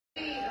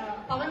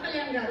Pawan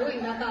Kalyan garu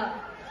indaka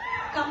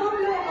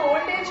ఖమ్మంలో ఒక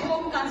old age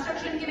home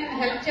construction కి నేను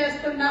హెల్ప్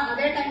చేస్తున్నా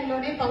అదే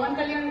టైంలోనే పవన్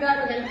కళ్యాణ్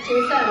గారు హెల్ప్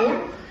చేశారు.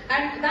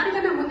 అండ్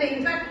దానికన్నా ముందే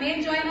ఇన్ఫాక్ట్ నేను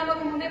జాయిన్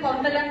అవ్వక ముందే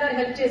పవన్ కళ్యాణ్ గారు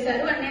హెల్ప్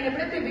చేశారు. అండ్ నేను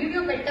ఎప్పుడైతే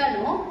వీడియో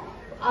పెట్టానో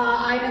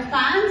ఆయన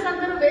ఫ్యాన్స్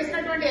అందరూ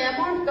వేసినటువంటి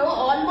అమౌంట్ తో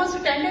ఆల్మోస్ట్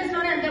 10 days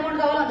లోనే ఎంత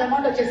అమౌంట్ కావాలో అంత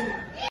అమౌంట్ వచ్చేసింది.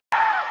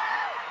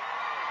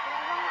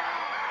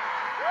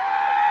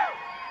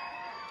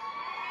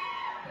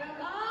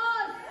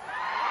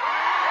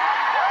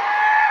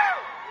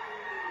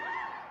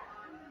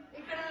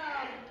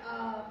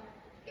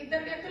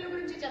 ఇద్దరు వ్యక్తుల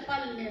గురించి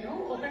చెప్పాలి నేను.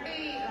 ఒకటి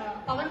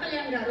పవన్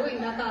కళ్యాణ్ గారు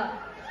ఇందాక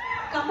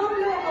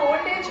ఖమ్మంలో ఒక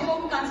ఓల్డేజ్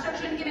హోమ్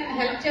కన్స్ట్రక్షన్ కి నేను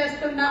హెల్ప్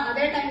చేస్తున్నా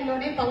అదే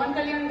టైంలోనే పవన్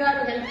కళ్యాణ్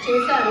గారు హెల్ప్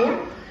చేశారు.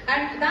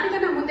 అండ్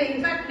దానికన్నా ముందే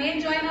ఇన్ఫాక్ట్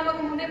నేను జాయిన్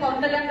అవ్వక ముందే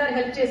పవన్ కళ్యాణ్ గారు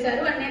హెల్ప్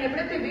చేశారు. అండ్ నేను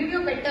ఎప్పుడైతే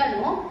వీడియో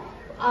పెట్టానో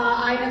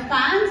ఆయన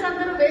ఫ్యాన్స్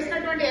అందరూ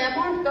వేసినటువంటి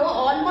అమౌంట్ తో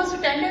ఆల్మోస్ట్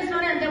 10 days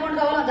లోనే ఎంత అమౌంట్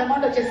కావాలో అంత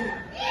అమౌంట్ వచ్చేసింది.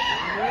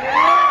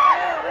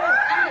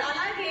 అండ్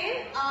అలాగే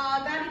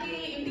దానికి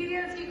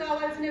ఇంటీరియర్స్ కి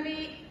కావాల్సినవి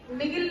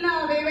మిగిలిన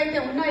ఏవైతే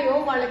ఉన్నాయో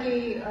వాళ్ళకి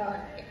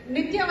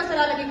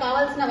నిత్యావసరాలకి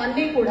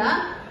కావాల్సినవన్నీ కూడా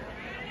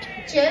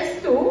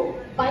చేస్తూ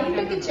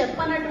బయటకి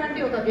చెప్పనటువంటి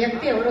ఒక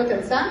వ్యక్తి ఎవరో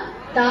తెలుసా?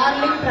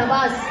 డార్లింగ్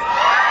ప్రభాస్.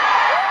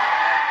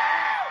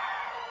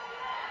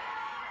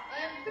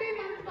 ఎవ్రీ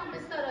మంత్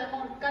పంపిస్తారు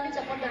అమౌంట్, కానీ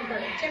చెప్పొద్దు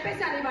అంటాడు.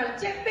 చెప్పేసాను ఇవాళ,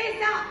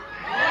 చెప్పేసా.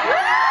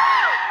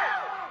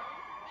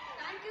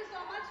 Thank you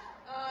so much.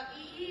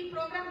 ఈ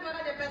ప్రోగ్రామ్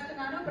ద్వారా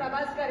చెప్పేస్తున్నాను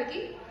ప్రభాస్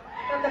గారికి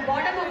from the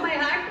bottom of my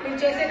heart మీరు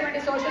చేసేటువంటి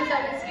సోషల్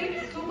సర్వీస్ కి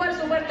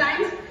super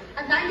thanks.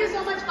 And thank you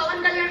so much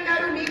Pawan Kalyan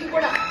గారు, మీకు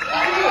కూడా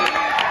థ్యాంక్ యూ.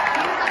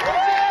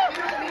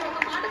 మీరు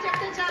ఒక మాట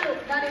చెప్తే చాలు,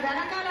 దాని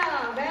వెనకాల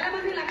వేల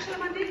మంది లక్షల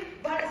మంది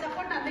వాళ్ళ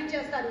support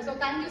అందించేస్తారు. So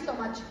thank you so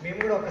much. మేము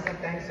కూడా ఒకసారి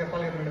థ్యాంక్స్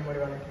చెప్పాలి కదండి మరి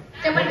వాళ్ళకి.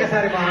 చెప్పండి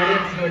ఒకసారి మా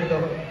ఆడియన్స్ నోటితో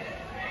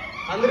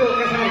అందరూ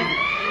ఒకసారి.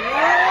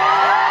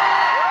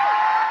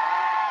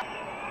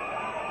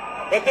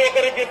 ప్రతి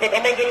ఒక్కరికి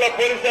ఖమ్మం జిల్లా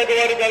పోలీస్ శాఖ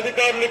వారికి,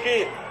 అధికారులకి,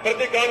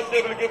 ప్రతి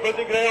కానిస్టేబుల్ కి,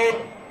 ప్రతి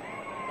గ్రౌండ్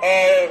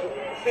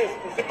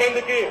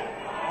సిబ్బందికి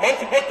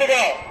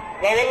మనస్ఫూర్తిగా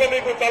నా వల్ల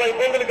మీకు చాలా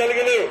ఇబ్బందులు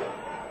కలిగినాయి.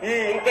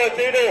 ఇంత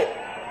చేయడం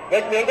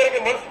మీ అందరికీ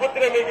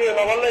మనస్ఫూర్తిగా మీకు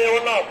నా వల్ల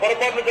ఏమన్నా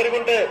పొరపాట్లు జరిగి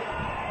ఉంటే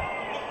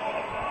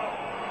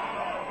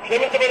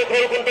క్షమించమని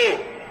కోరుకుంటూ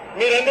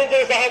మీరు అందించే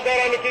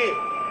సహకారానికి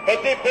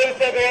ప్రతి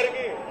పోలీస్ శాఖ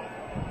వారికి,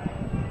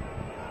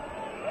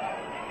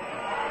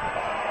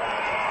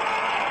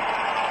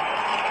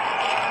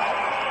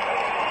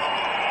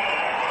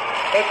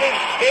 ప్రతి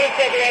పోలీస్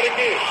శాఖ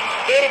వారికి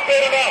పేరు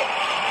పేరున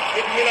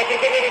మీకు మీ నా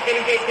కృతజ్ఞతలు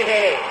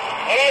తెలియజేస్తున్నాను.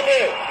 అలాగే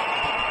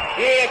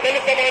ఈ తల్లి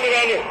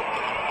సమానురాలు,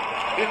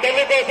 ఈ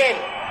తల్లి కోసం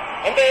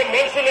అంటే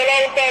మనుషులు ఎలా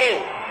ఉంటారు,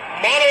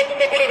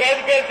 మానవతంతో కూడా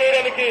రాజకీయాలు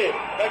చేయడానికి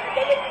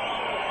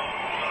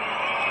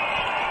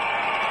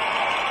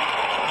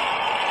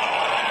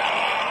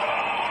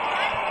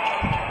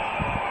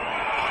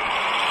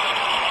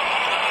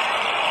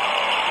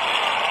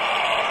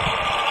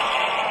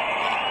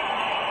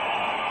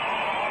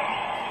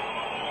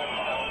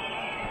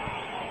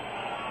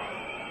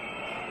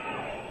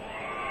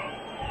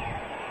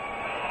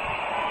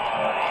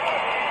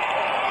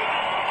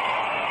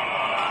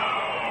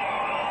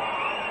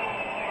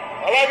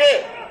అలాగే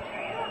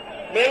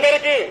మీ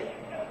అందరికీ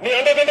మీ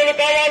అండదండలు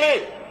కావాలి,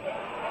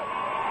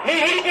 మీ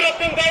ఉరుకు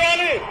రక్తం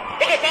కావాలి.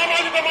 ఒక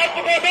సామాజిక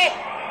మార్పు కోసం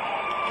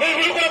మీ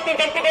ఉరుకు రక్తం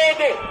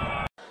చంపుకోవద్దు.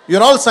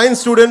 You're all science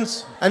students,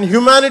 and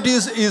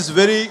humanities is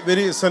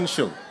very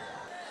essential.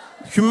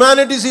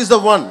 Humanities is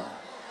the one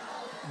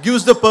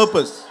gives the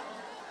purpose.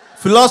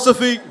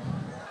 Philosophy,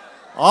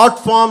 art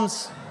forms,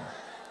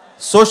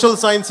 social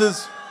sciences,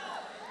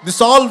 this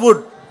all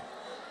would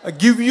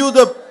give you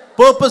the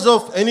purpose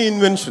of any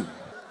invention.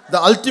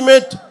 The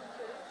ultimate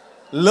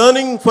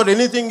learning for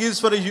anything is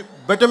for a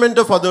betterment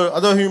of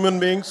other human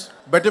beings,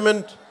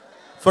 betterment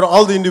for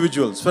all the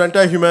individuals, for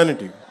entire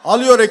humanity. All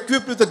you are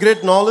equipped with a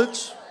great knowledge,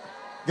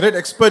 great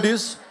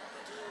expertise,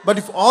 but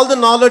if all the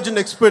knowledge and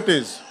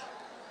expertise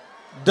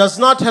does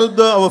not help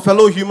our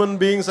fellow human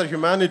beings or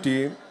humanity,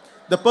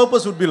 the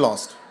purpose would be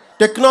lost.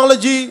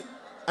 Technology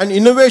and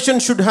innovation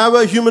should have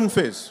a human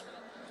face.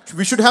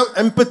 We should have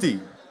empathy.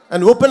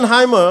 And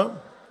Oppenheimer,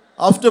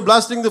 after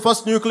blasting the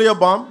first nuclear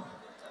bomb,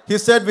 he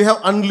said, "We have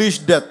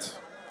unleashed death.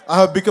 I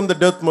have become the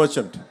death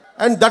merchant."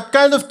 And that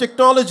kind of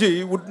technology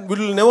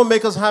will never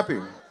make us happy.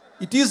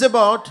 It is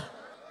about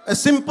a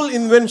simple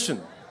invention,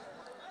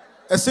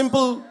 a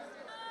simple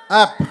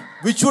app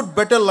which would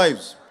better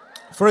lives.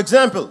 For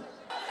example,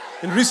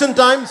 in recent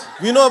times,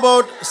 we know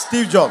about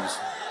Steve Jobs.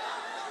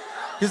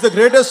 He's the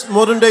greatest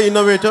modern day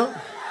innovator.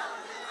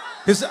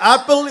 His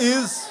Apple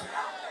is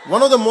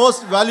one of the most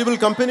valuable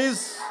companies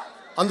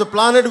on the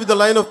planet, with a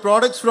line of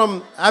products from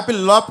Apple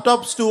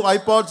laptops to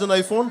iPods and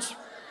iPhones.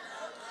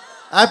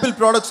 Apple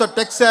products are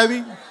tech savvy,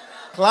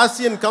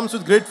 classy, and comes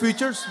with great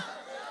features.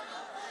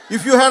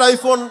 If you had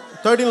iPhone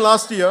 13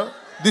 last year,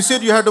 this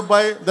year you had to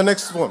buy the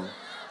next one,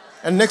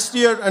 and next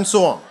year, and so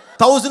on.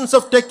 Thousands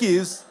of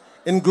techies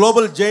in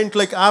global giant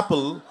like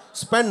Apple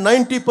spend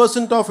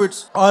 90% of its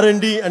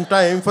R&D and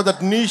time for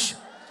that niche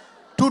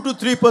 2 to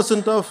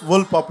 3% of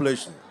world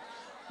population.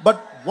 But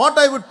what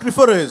I would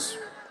prefer is,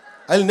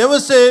 I'll never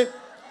say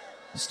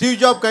Steve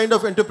Jobs kind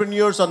of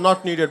entrepreneurs are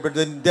not needed, but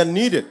they're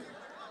needed.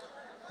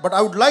 But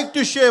I would like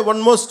to share one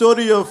more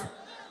story of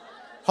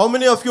how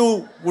many of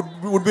you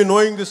would be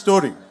knowing this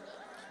story.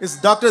 It's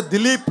Dr.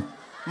 Dilip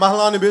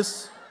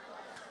Mahalanobis.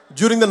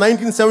 During the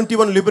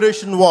 1971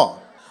 Liberation War,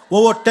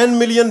 over 10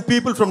 million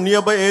people from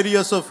nearby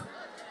areas of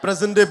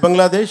present-day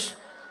Bangladesh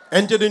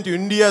entered into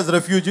India as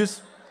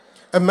refugees.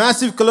 A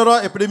massive cholera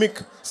epidemic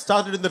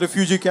started in the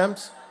refugee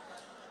camps.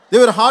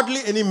 There were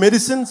hardly any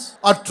medicines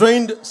or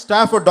trained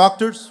staff or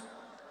doctors.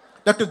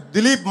 Dr.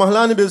 Dilip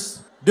Mahalanobis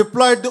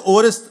deployed the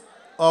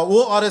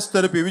ORS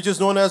therapy, which is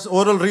known as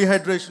oral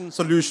rehydration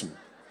solution,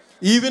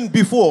 even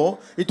before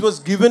it was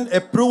given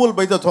approval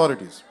by the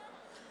authorities.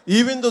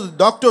 Even though the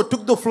doctor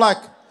took the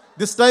flak,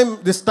 this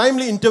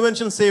timely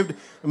intervention saved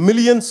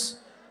millions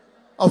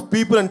of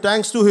people, and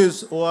thanks to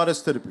his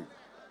ORS therapy.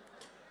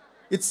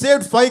 It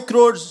saved 5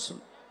 crores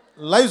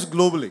lives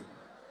globally.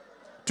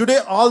 Today,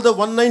 all the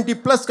 190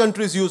 plus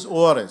countries use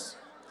ORS.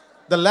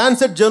 The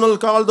Lancet journal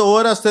called the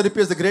ORS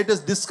therapy as the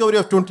greatest discovery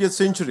of 20th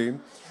century.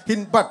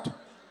 But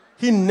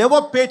he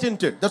never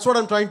patented. That's what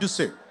I'm trying to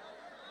say.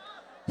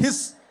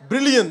 His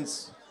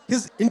brilliance,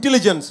 his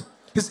intelligence,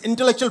 his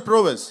intellectual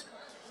prowess,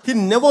 he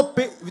never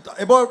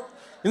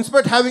in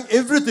spite of having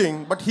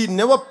everything, but he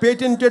never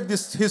patented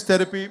his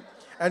therapy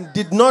and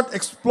did not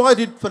exploit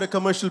it for a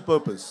commercial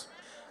purpose.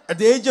 At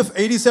the age of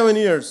 87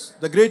 years,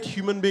 the great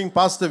human being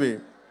passed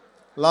away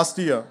last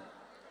year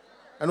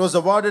and was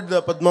awarded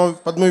the Padma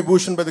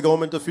Vibhushan by the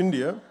government of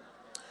India.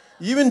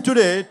 Even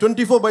today,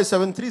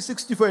 24/7,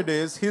 365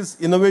 days, his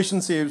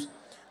innovation saves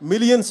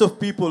millions of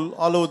people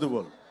all over the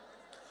world.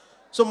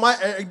 So my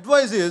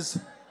advice is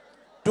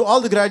to all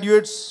the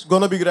graduates,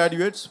 gonna be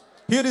graduates,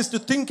 here is to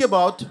think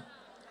about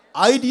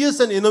ideas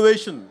and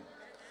innovation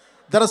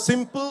that are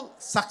simple,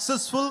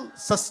 successful,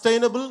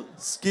 sustainable,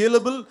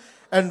 scalable,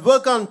 and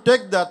work on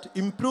tech that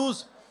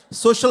improves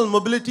social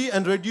mobility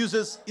and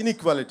reduces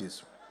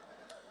inequalities.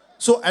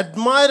 So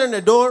admire and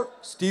adore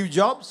Steve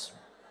Jobs,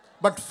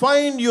 but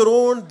find your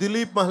own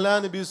Dilip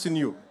Mahalanobis in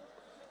you.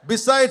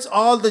 Besides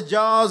all the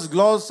jazz,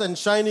 gloss, and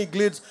shiny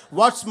glitz,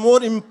 what's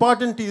more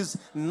important is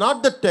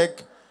not the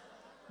tech,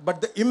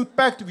 but the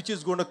impact which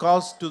is going to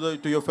cause to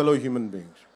your fellow human beings.